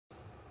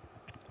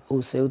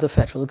Also, the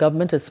federal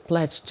government has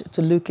pledged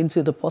to look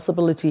into the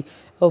possibility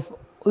of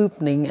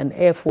opening an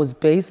Air Force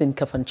base in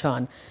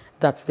Kafanchan.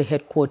 That's the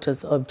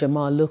headquarters of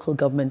Jama local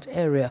government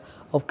area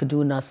of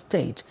Kaduna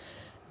State.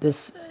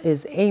 This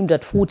is aimed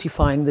at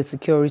fortifying the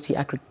security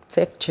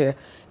architecture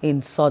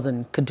in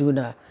southern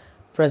Kaduna.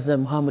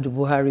 President Muhammadu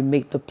Buhari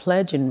made the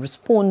pledge in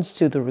response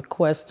to the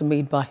request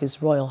made by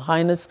His Royal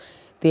Highness,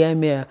 the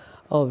Emir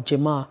of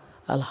Jama,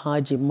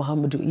 Alhaji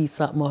Muhammadu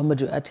Isa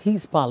Muhammadu, at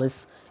his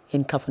palace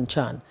in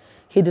Kafanchan.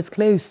 He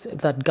disclosed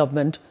that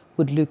government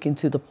would look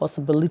into the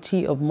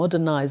possibility of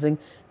modernizing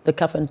the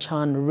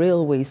Kafanchan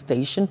railway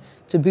station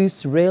to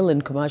boost rail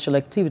and commercial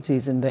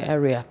activities in the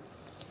area.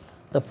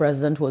 The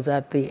president was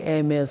at the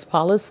Emir's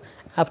palace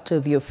after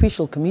the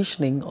official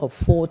commissioning of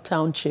 4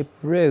 township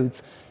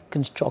roads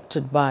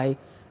constructed by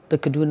the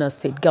Kaduna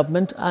State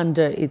government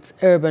under its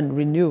urban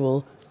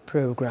renewal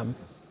program.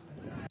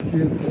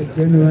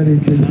 January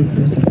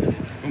 2020.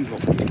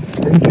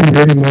 Thank you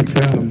very much,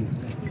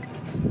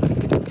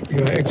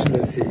 Your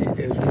Excellency.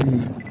 As we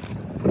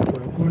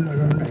were going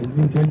around, I've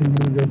been telling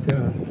you that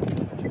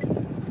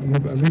you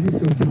have a very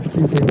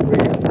sophisticated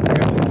way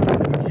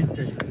of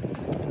history.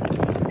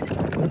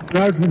 But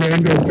now to the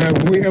end of time,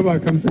 whoever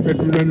comes to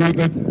Kaduna knows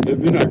that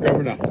they've been a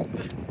governor.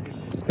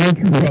 Thank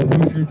you for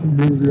associating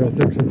me with your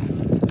section.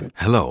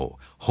 Hello.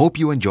 Hope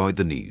you enjoyed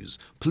the news.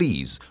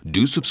 Please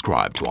do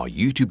subscribe to our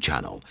YouTube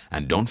channel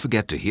and don't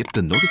forget to hit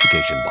the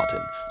notification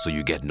button so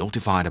you get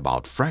notified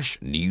about fresh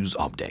news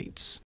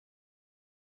updates.